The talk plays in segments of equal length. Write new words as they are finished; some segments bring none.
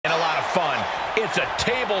fun. It's a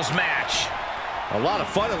tables match. A lot of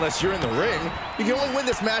fun unless you're in the ring. You can only win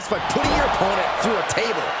this match by putting your opponent through a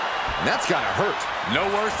table. And that's gotta hurt. No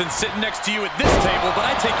worse than sitting next to you at this table, but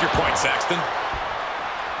I take your point, Saxton.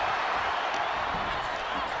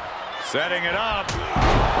 Setting it up.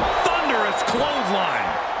 Thunderous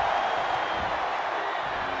clothesline.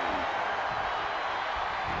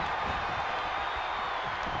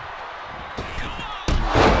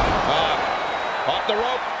 Off the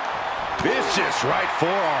rope. Vicious right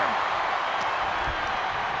forearm.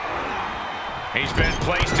 He's been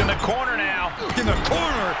placed in the corner now. In the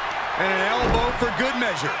corner, and an elbow for good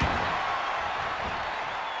measure.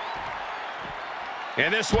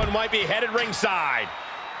 And this one might be headed ringside.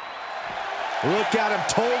 Look at him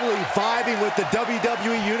totally vibing with the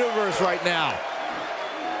WWE Universe right now.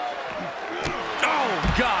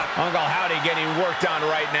 Oh, God. Uncle Howdy getting worked on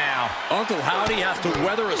right now. Uncle Howdy has to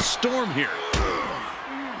weather a storm here.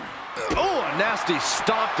 Oh, a nasty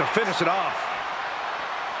stop to finish it off.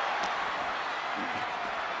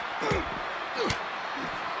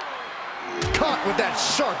 Caught with that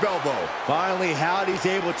sharp elbow. Finally, Howdy's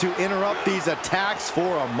able to interrupt these attacks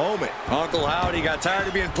for a moment. Uncle Howdy got tired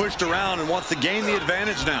of being pushed around and wants to gain the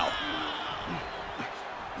advantage now.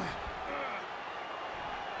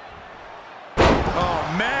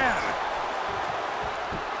 Oh, man.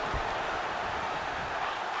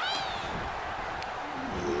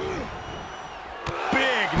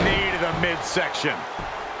 Big knee to the midsection.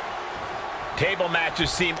 Table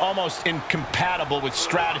matches seem almost incompatible with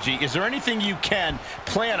strategy. Is there anything you can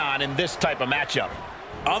plan on in this type of matchup?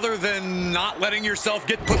 Other than not letting yourself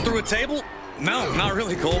get put through a table? No, not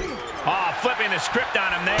really, Cole. Oh, flipping the script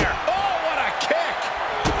on him there. Oh, what a kick.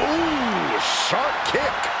 Ooh, sharp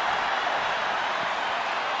kick.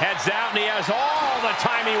 Heads out, and he has all the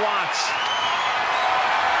time he wants.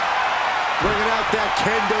 Bringing out that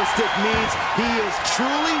kendo stick means he is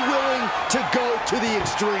truly willing to go to the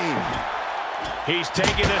extreme. He's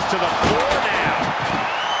taking this to the floor now.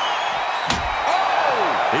 Oh!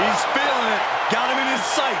 He's feeling it. Got him in his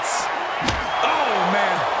sights. Oh,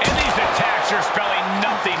 man. And these attacks are spelling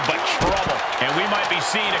nothing but trouble. And we might be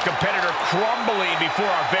seeing a competitor crumbling before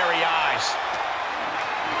our very eyes.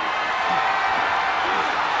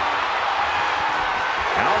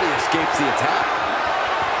 Howdy escapes the attack.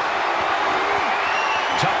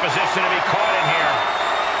 Tough position to be caught in here.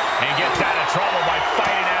 And gets out of trouble by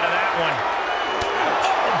fighting out of that one.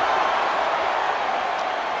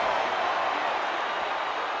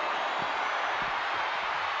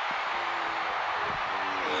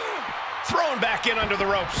 Thrown back in under the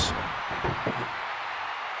ropes.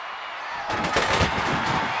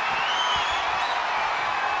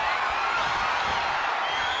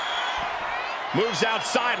 Moves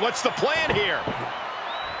outside. What's the plan here?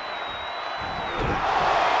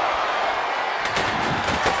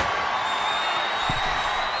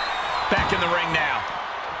 Back in the ring now.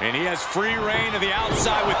 And he has free reign to the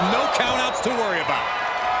outside with no countouts to worry about.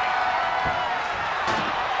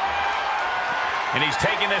 And he's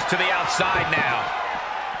taking this to the outside now.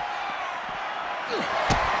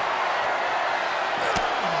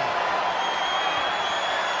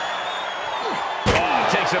 Oh,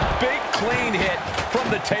 takes a big clean hit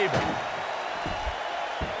from the table.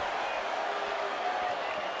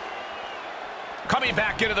 Coming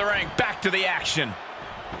back into the ring, back to the action.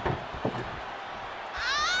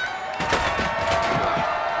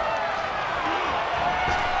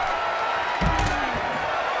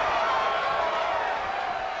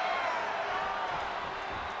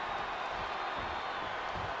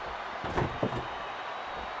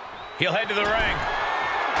 He'll head to the ring.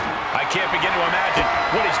 I can't begin to imagine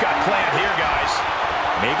what he's got planned here, guys.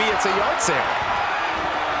 Maybe it's a yard sale.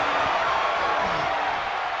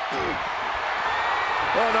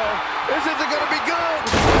 Oh, no. This isn't going to